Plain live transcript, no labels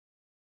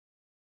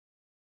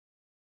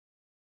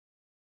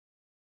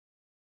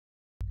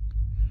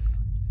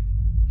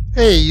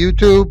Hey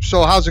YouTube,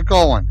 so how's it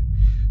going?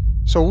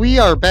 So we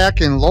are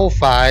back in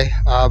Lo-Fi.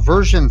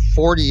 Version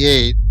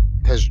 48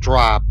 has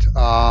dropped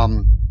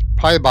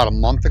probably about a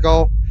month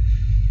ago.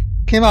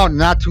 Came out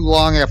not too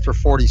long after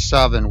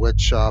 47,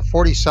 which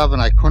 47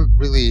 I couldn't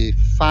really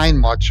find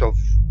much of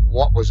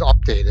what was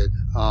updated.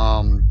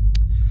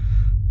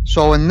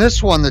 So in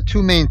this one, the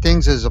two main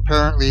things is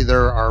apparently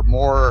there are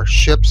more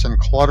ships and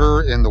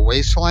clutter in the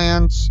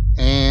wastelands,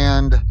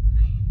 and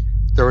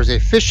there was a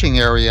fishing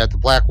area at the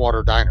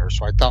Blackwater Diner,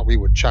 so I thought we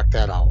would check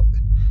that out.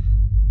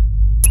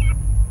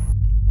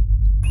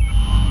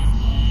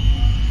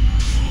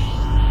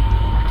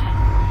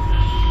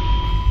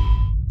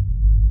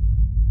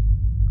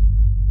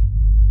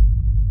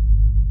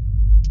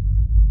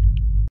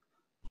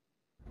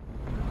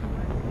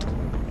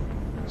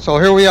 So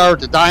here we are at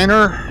the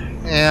diner,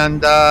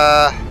 and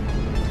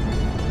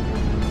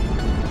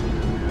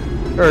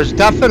there's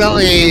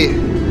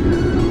definitely,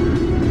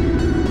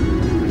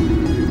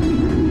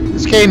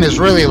 this game is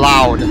really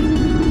loud.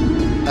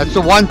 That's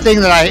the one thing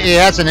that it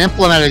hasn't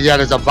implemented yet,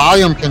 is a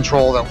volume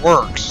control that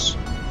works.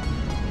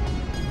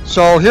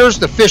 So here's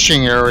the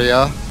fishing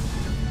area,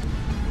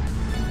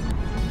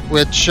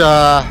 which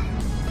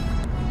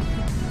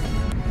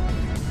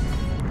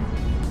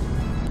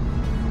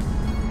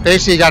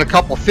basically got a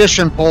couple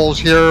fishing poles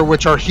here,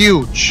 which are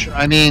huge.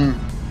 I mean,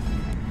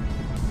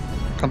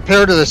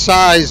 compared to the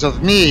size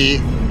of me,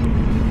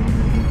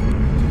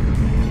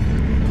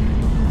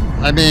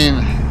 I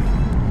mean,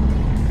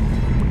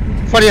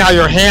 funny how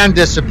your hand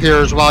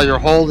disappears while you're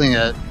holding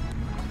it,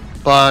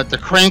 but the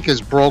crank is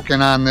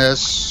broken on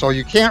this, so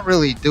you can't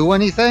really do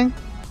anything.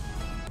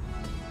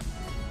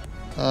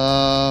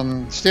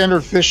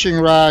 Standard fishing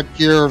rod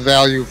gear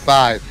value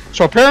 5.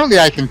 So apparently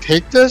I can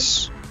take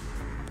this,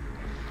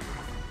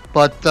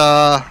 but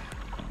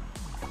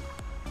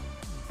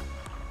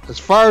as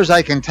far as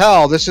I can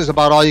tell, this is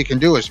about all you can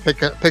do is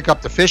pick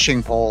up the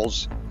fishing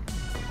poles.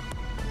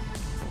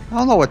 I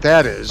don't know what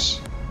that is.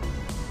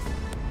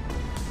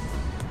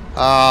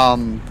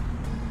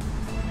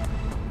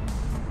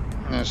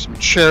 There's some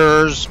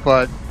chairs,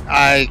 but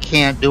I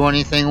can't do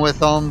anything with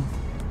them.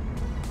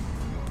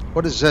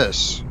 What is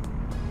this?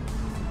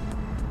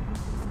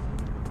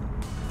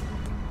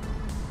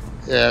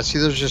 Yeah, see,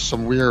 there's just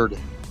some weird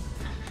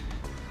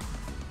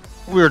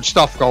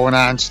stuff going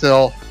on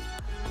still.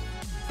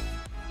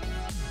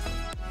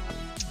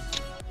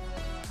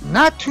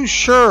 Not too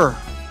sure.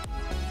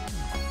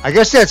 I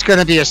guess that's going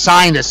to be a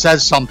sign that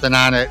says something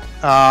on it.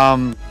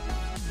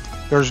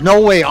 There's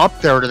no way up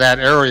there to that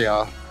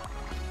area,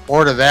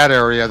 or to that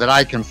area that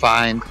I can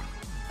find.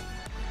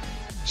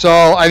 So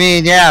I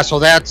mean, yeah, so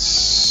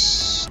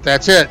that's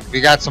it.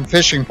 We got some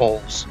fishing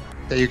poles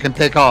that you can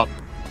pick up.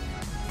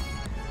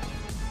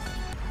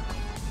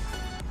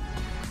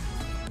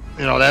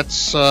 You know,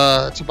 that's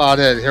about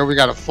it. Here we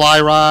got a fly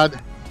rod,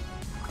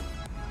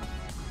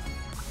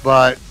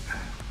 but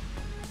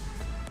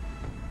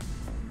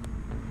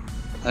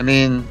I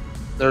mean,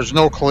 there's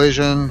no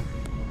collision.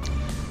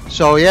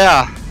 So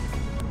yeah.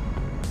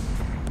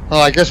 Oh,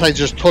 I guess I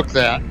just took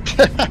that.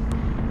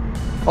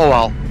 Oh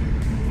well.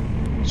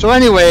 So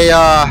anyway,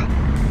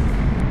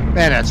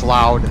 man, that's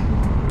loud.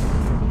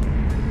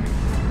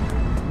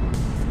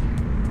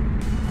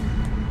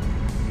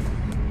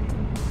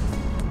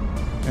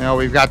 You know,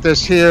 we've got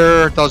this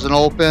here, it doesn't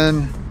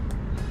open.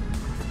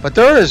 But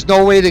there is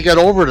no way to get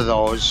over to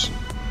those.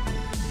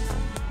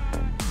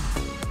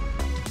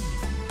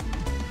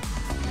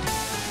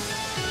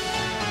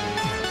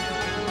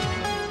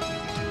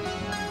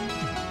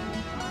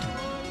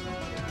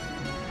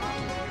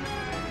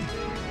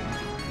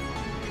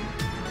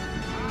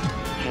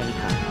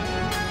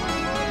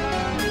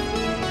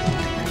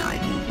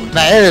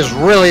 Man, it is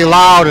really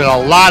loud and a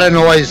lot of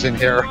noise in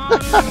here.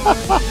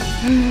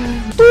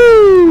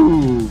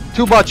 Woo!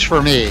 Too much for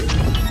me.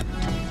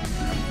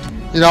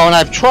 You know, and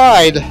I've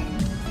tried.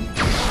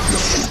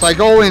 If I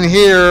go in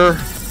here,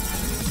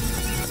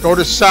 go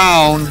to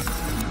sound,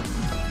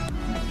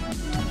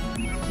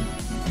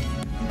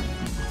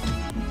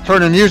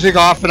 turn the music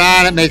off and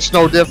on, it makes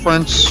no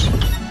difference.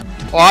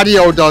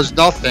 Audio does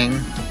nothing.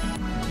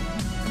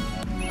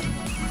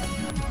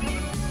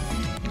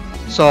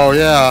 So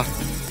yeah.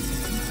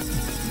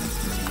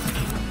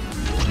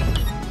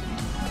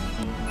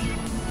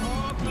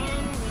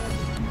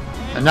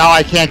 And now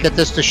I can't get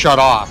this to shut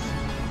off.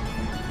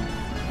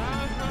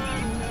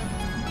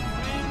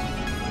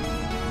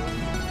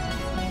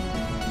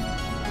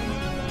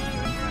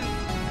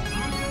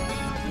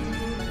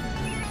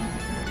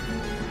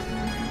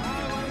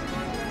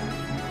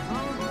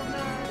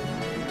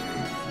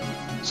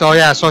 So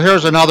yeah, so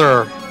here's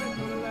another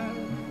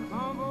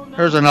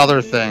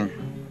thing.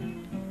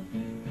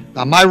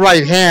 Now my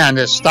right hand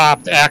has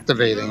stopped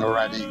activating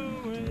already.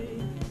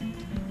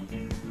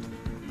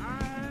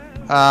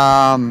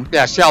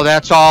 Yeah, see how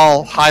that's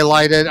all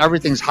highlighted?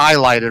 Everything's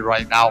highlighted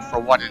right now for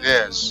what it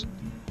is.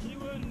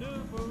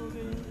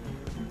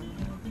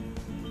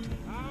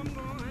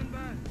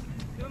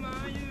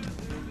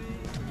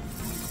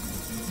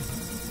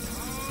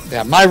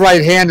 Yeah, my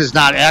right hand is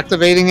not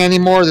activating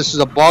anymore. This is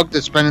a bug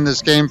that's been in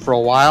this game for a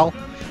while.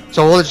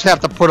 So we'll just have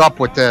to put up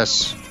with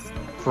this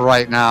for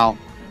right now.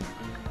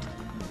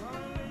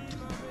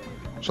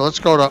 So let's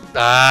go to...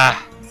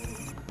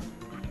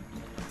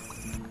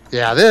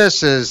 yeah,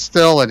 this is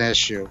still an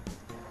issue.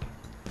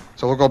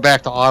 So we'll go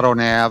back to auto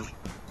nav.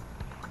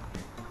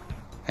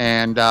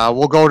 And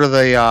we'll go to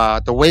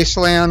the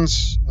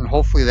wastelands. And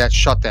hopefully that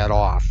shut that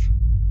off.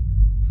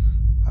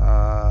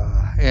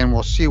 And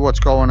we'll see what's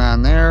going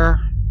on there.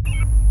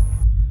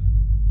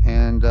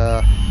 And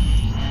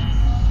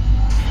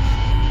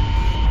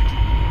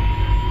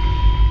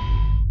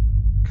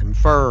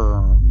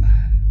confirm.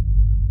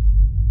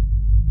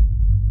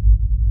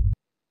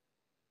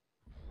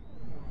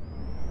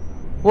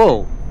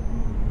 Whoa.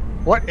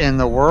 What in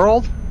the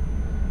world?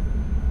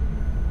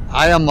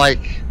 I am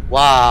like,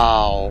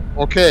 wow.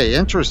 Okay,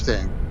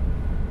 interesting.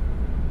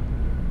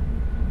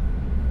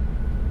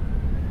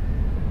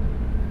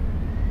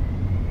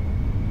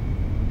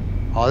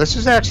 Oh, this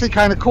is actually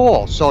kind of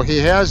cool. So he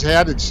has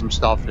added some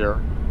stuff here.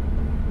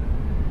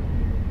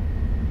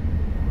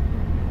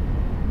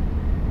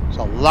 There's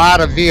a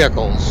lot of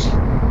vehicles.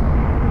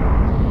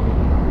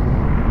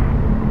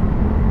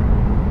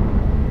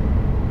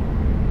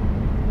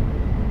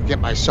 Get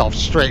myself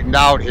straightened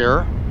out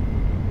here.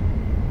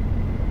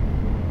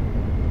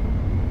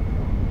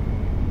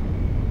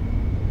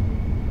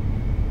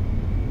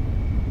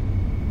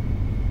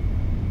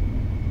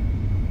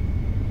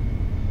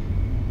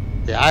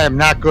 Yeah, I am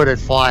not good at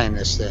flying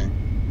this thing.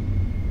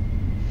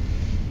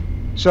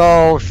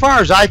 So, as far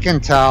as I can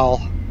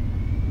tell,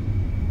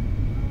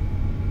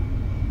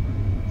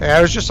 yeah,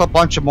 there's just a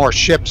bunch of more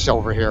ships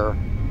over here.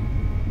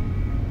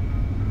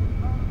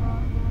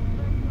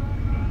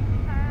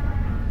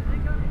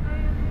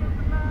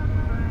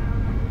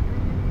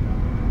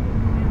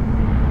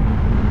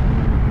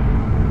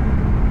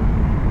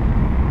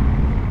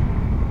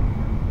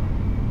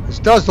 This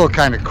does look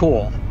kind of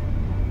cool.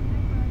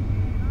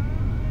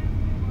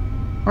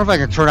 I wonder if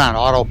I can turn on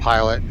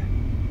autopilot.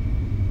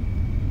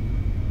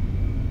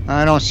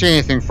 I don't see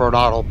anything for an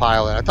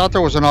autopilot. I thought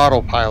there was an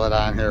autopilot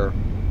on here.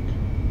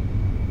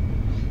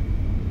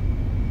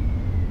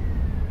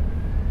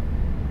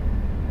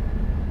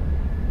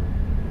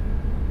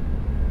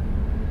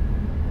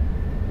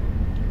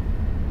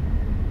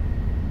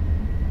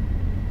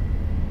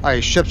 Oh,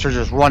 these ships are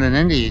just running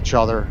into each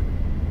other.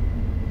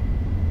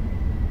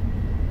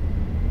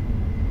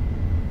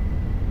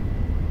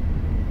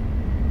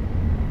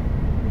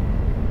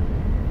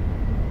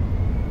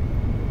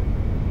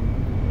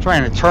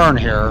 Trying to turn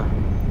here.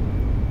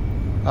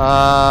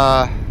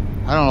 I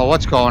don't know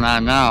what's going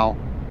on now.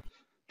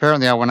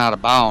 Apparently I went out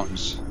of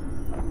bounds.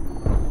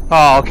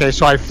 Oh, okay,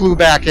 so I flew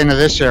back into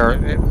this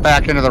area,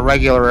 back into the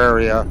regular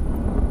area.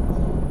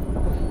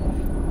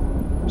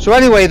 So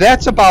anyway,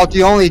 that's about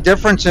the only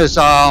difference is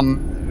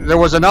there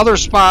was another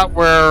spot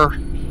where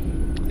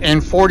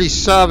in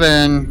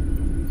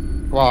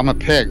 47, well, I'm a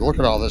pig, look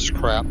at all this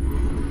crap.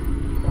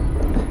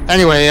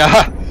 Anyway,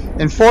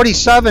 in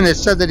 47, it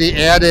said that he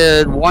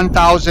added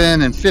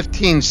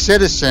 1,015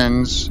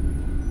 citizens,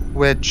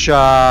 which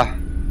I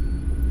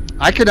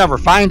could never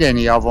find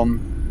any of them,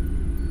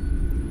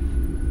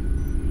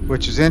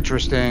 which is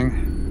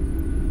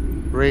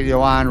interesting.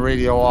 Radio on,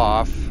 radio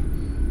off.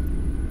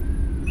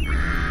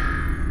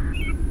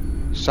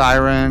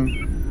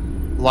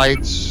 Siren,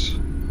 lights,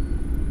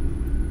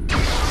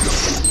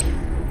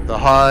 the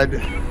HUD,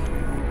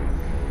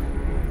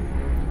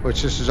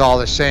 which this is all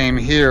the same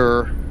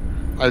here.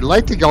 I'd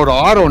like to go to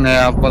auto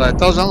nav, but it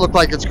doesn't look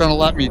like it's going to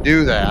let me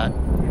do that.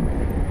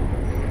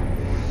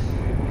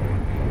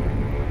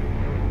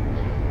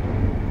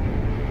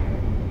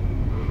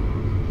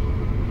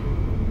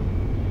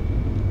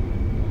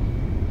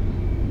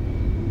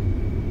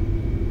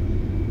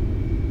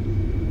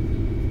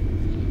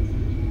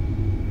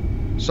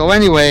 So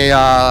anyway,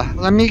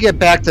 let me get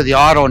back to the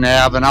auto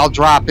nav and I'll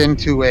drop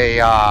into a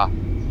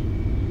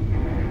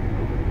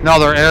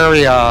another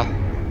area,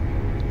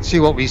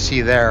 see what we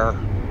see there.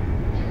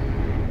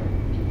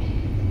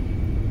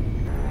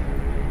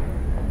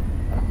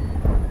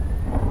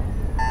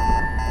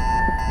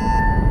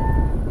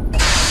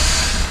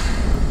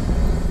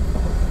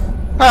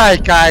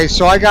 Alright guys,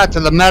 so I got to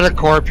the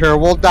Metacorp here.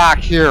 We'll dock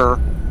here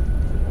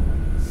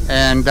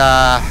and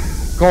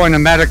go into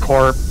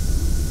Metacorp.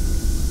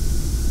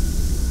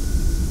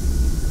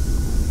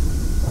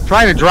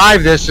 Trying to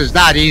drive this is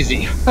not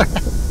easy.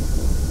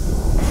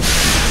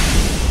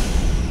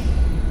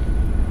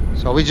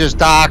 So we just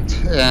docked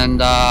and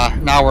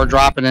now we're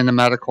dropping into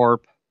Metacorp.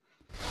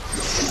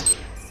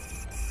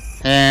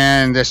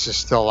 And this is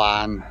still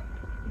on.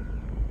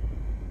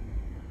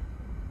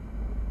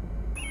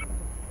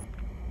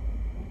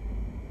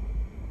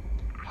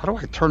 How do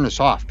I turn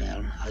this off,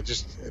 man?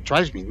 It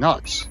drives me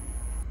nuts.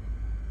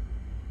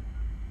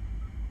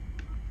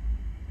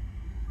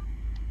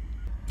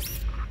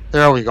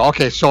 There we go.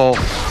 Okay, so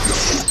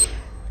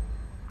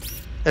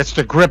it's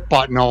the grip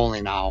button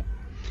only now.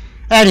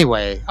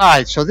 Anyway,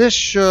 alright, so this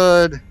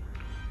should...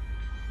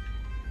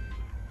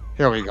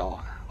 Here we go.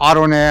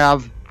 Auto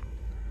nav.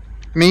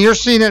 I mean, you're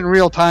seeing it in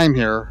real time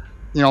here.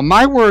 You know,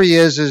 my worry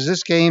is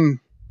this game,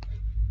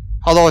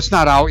 although it's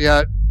not out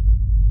yet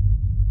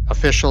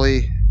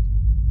officially,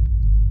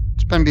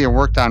 it's been being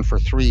worked on for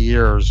 3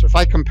 years. If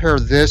I compare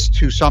this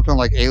to something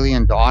like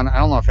Alien Dawn, I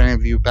don't know if any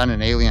of you have been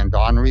in Alien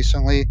Dawn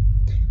recently.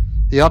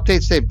 The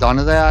updates they've done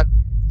to that,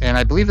 and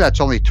I believe that's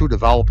only 2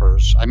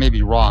 developers. I may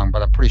be wrong,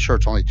 but I'm pretty sure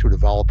it's only 2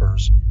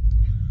 developers.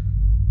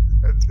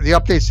 The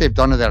updates they've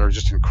done to that are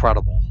just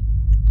incredible.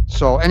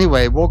 So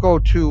anyway, we'll go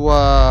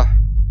to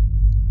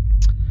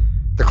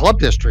the club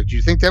district. Do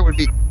you think that would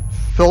be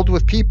filled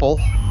with people?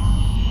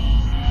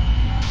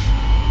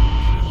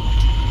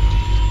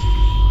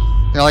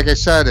 You know, like I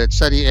said, it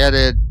said he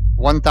added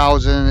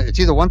 1,000. It's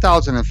either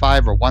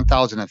 1,005 or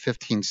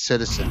 1,015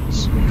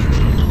 citizens.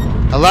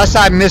 Unless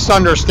I'm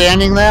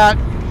misunderstanding that,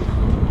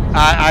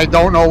 I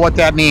don't know what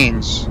that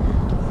means.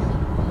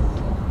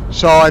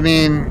 So, I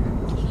mean,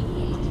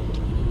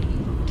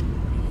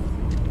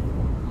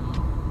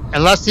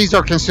 unless these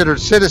are considered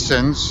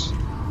citizens,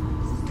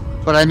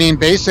 but I mean,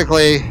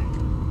 basically,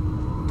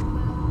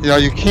 you know,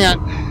 you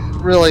can't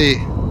really,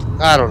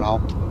 I don't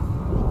know.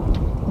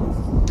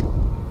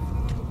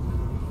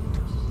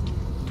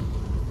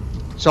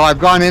 So I've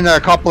gone into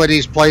a couple of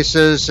these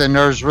places and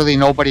there's really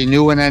nobody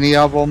new in any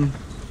of them.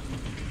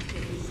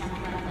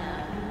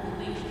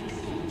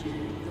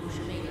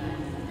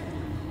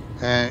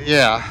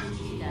 Yeah.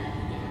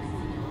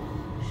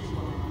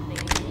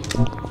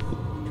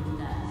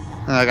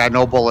 And I got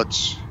no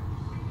bullets.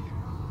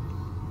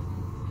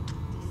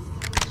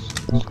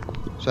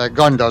 So that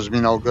gun does me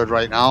no good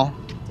right now.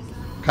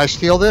 Can I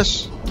steal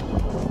this?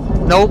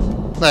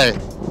 Nope. Hey,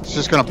 it's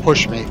just gonna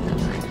push me.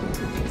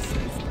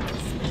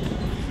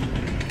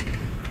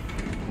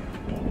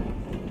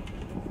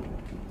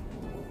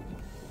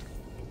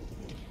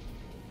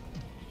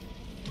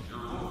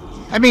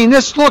 I mean,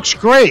 this looks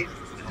great.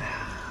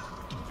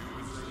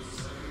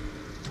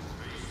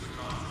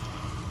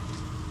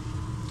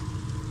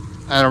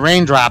 And the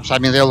raindrops, I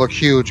mean, they look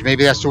huge.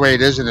 Maybe that's the way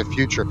it is in the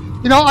future.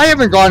 You know, I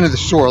haven't gone to the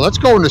sewer. Let's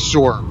go in the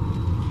sewer.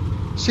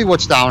 See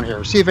what's down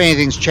here. See if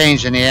anything's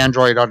changed in the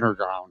Android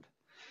underground.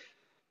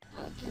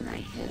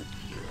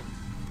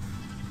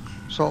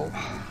 So,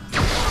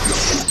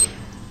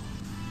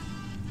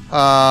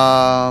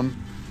 yeah,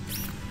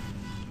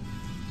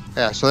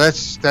 so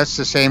that's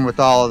the same with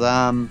all of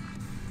them.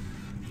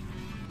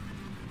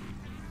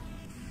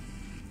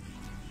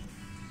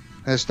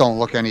 This don't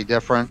look any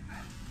different.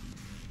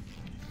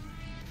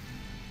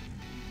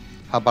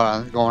 How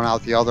about going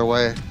out the other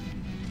way?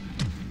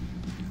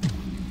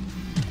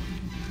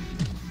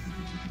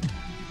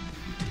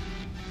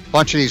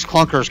 Bunch of these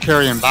clunkers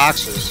carrying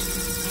boxes.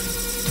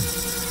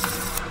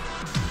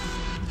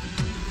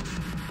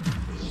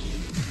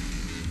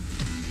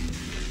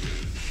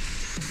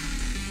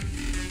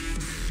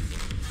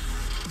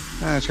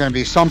 There's going to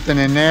be something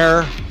in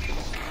there.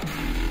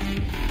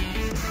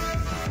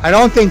 I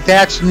don't think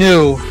that's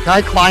new. Can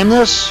I climb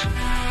this?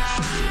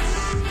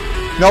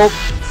 Nope.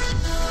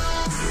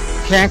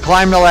 Can't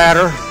climb the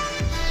ladder.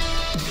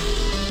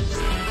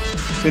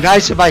 It'd be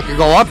nice if I could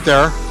go up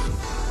there.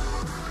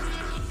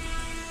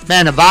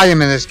 Man, the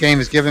volume in this game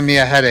is giving me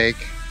a headache.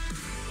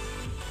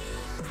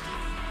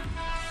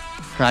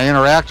 Can I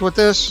interact with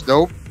this?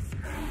 Nope.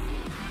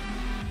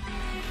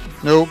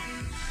 Nope.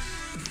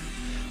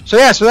 So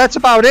yeah, so that's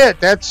about it.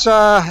 That's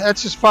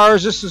as far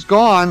as this has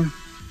gone.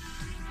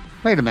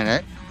 Wait a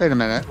minute. Wait a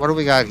minute. What do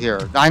we got here?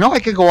 I know I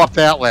could go up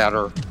that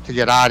ladder to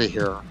get out of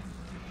here.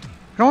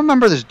 I don't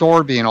remember this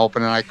door being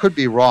open, and I could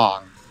be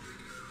wrong.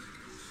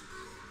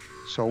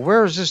 So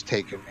where is this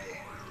taking me?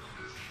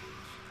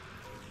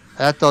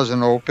 That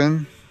doesn't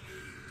open.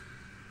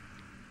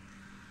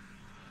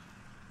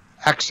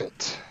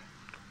 Exit.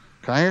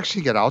 Can I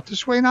actually get out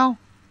this way now?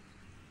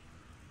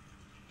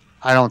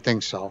 I don't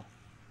think so.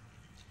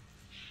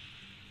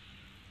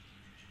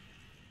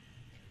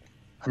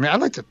 I mean,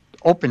 I'd like to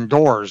open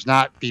doors,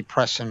 not be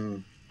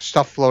pressing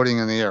stuff floating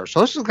in the air.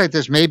 So this looks like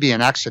this may be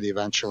an exit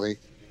eventually.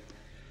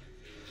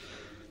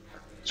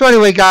 So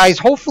anyway, guys,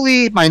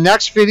 hopefully my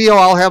next video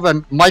I'll have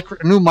a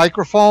new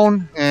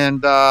microphone,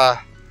 and that'll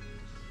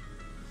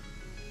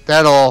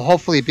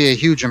hopefully be a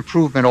huge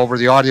improvement over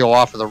the audio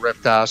off of the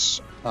Rift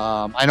S.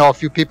 I know a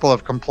few people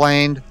have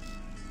complained.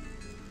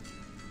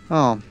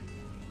 Oh,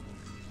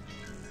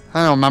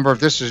 I don't remember if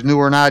this is new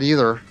or not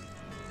either.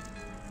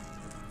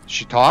 Does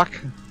she talk?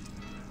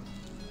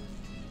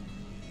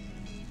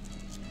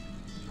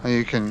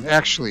 You can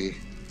actually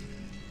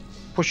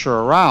push her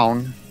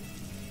around.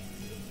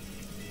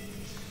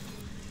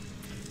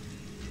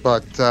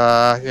 But,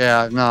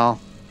 yeah, no.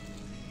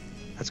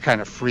 That's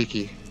kind of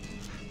freaky.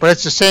 But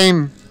it's the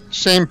same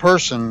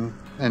person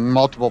in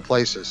multiple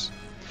places.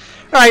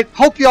 Alright,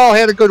 hope you all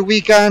had a good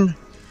weekend.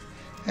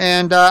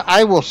 And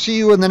I will see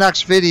you in the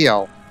next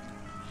video.